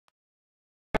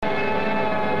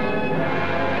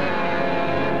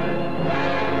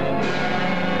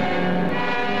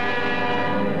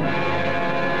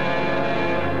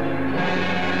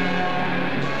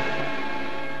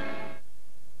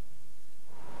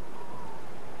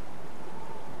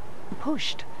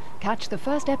Pushed. Catch the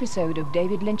first episode of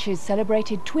David Lynch's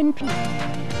celebrated Twin Peaks.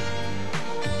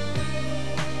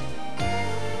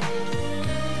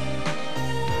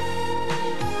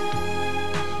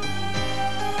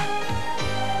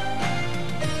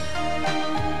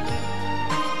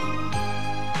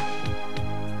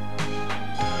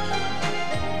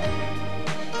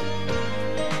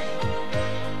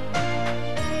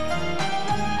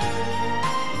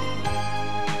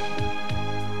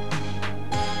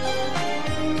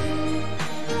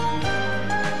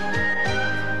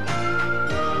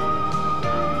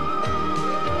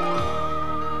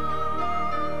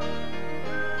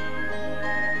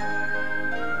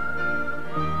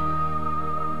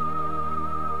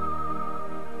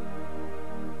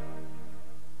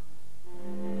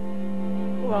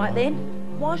 Right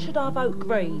then, why should I vote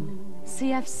Green?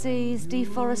 CFCs,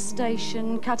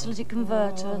 deforestation, catalytic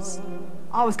converters.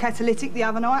 I was catalytic the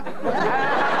other night.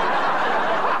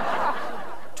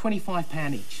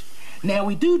 £25 each. Now,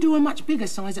 we do a much bigger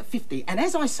size at 50, and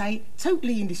as I say,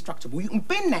 totally indestructible. You can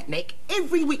bend that neck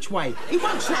every which way. It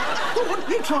won't snap. Go on,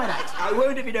 you try that. I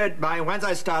won't if you don't mind. Once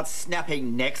I start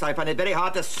snapping necks, I find it very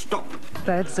hard to stop.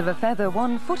 Birds of a Feather,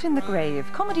 One Foot in the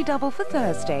Grave. Comedy double for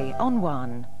Thursday on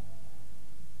One.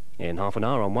 In half an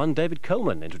hour on One, David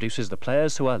Coleman introduces the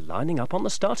players who are lining up on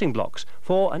the starting blocks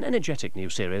for an energetic new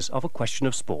series of A Question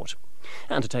of Sport.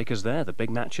 And to take us there, the big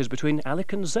matches between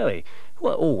Alec and Zoe, who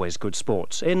are always good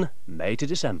sports, in May to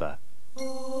December.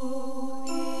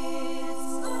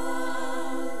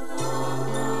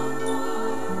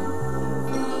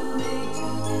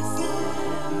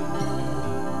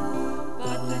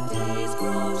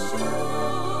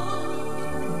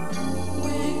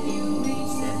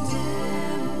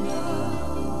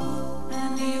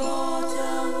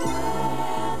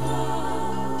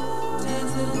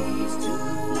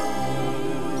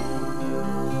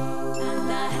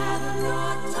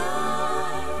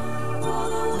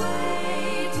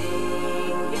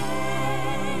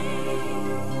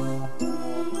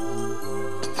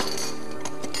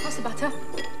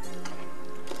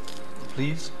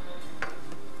 Please?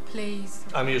 Please.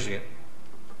 I'm using it.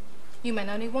 You men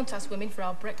only want us women for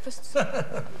our breakfasts.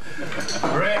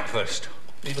 Breakfast.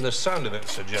 Even the sound of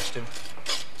it's suggestive.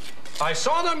 I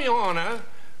saw them, Your Honour,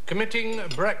 committing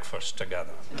breakfast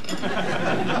together.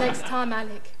 Next time,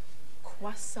 Alec,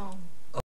 croissant.